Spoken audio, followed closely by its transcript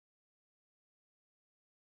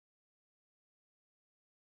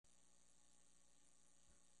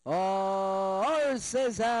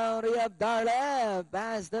passes out. We have DARLEB.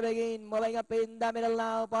 Pass to begin. Moving up in the middle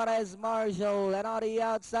now. Pares Marshall. And on the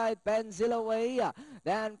outside, Pencil away.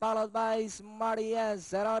 Then followed by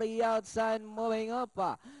Smarties. And on the outside, moving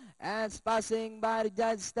up. And passing by the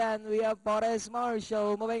judge stand, we have Pares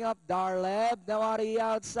Marshall. Moving up, DARLEB. Now on the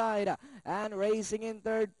outside. And racing in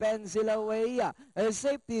third, Pencil away.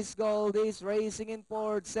 Safety's Gold is racing in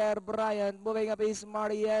fourth, Sir Brian. Moving up is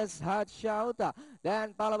Marias Hot Shout.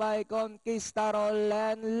 Then followed by Conquistador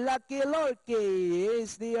and Lucky Lorky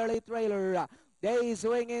is the early trailer. They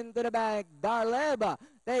swing into the back. DARLEB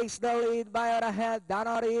takes the lead by out ahead. Down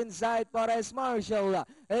on the inside, Pares Marshall.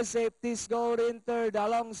 Safety's Gold in third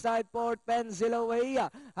alongside fourth, Pencil away.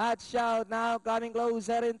 Hot Shout now coming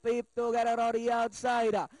closer in fifth together on the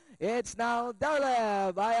outside. It's now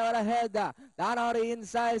DARLEB by out ahead. Down on the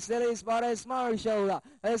inside still is Pares Marshall.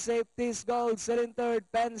 Safety's Gold still in third.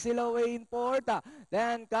 Pencil away in fourth.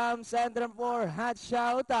 Then comes center four. Hot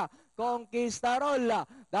Shout. Conquistador.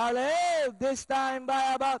 DARLEB this time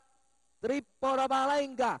by about 3 for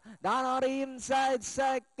Malenka. Down on the inside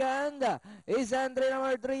second is entry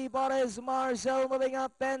number 3, Pares Marshall. Moving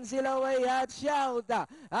up, Pencil away. Hot Shout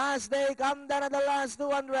as they come down at the last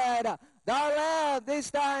 200. DARLEB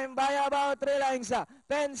this time by about 3 lengths.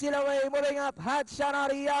 Pencil away, moving up. Hot Shout on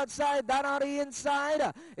the outside. Down on the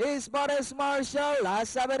inside is Pares Marshall.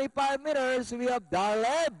 Last 75 meters, we have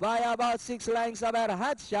DARLEB by about 6 lengths about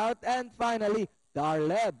Hot Shout. And finally,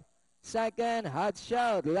 DARLEB. Second, Hot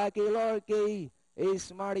Shout. Lucky Lorky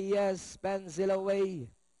is Marias. Pencil away.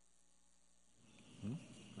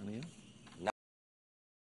 Ano yan?